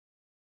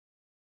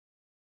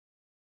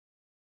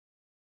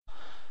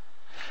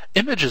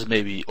Images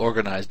may be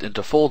organized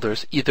into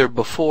folders either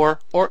before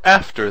or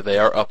after they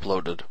are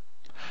uploaded.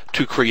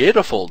 To create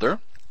a folder,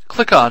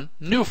 click on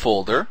New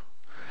Folder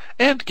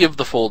and give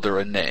the folder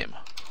a name.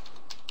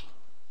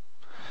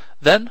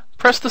 Then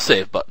press the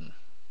Save button.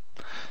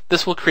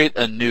 This will create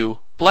a new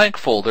blank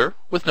folder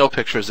with no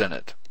pictures in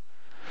it.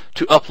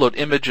 To upload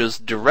images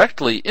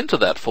directly into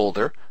that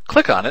folder,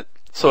 click on it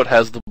so it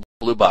has the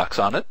blue box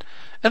on it,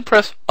 and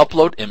press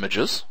Upload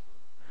Images,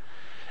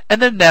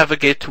 and then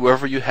navigate to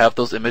wherever you have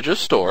those images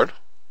stored,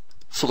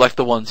 select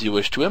the ones you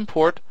wish to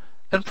import,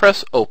 and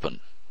press Open.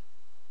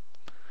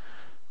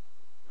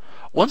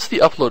 Once the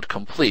upload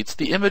completes,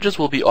 the images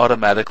will be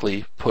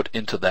automatically put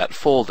into that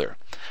folder.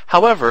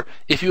 However,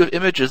 if you have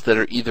images that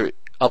are either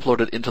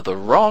uploaded into the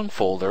wrong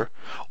folder,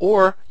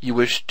 or you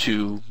wish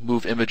to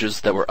move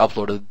images that were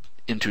uploaded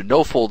into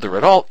no folder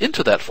at all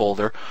into that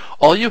folder,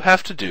 all you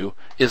have to do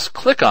is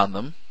click on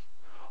them,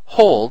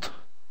 hold,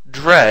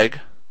 drag,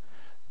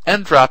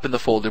 and drop in the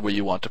folder where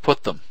you want to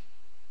put them.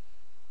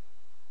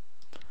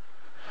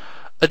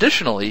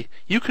 Additionally,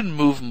 you can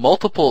move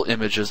multiple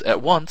images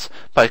at once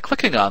by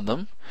clicking on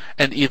them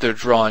and either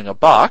drawing a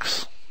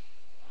box,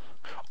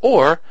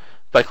 or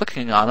by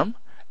clicking on them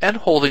and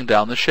holding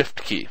down the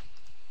Shift key.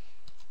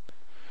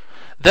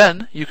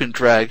 Then you can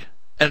drag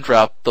and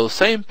drop those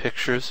same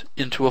pictures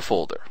into a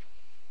folder.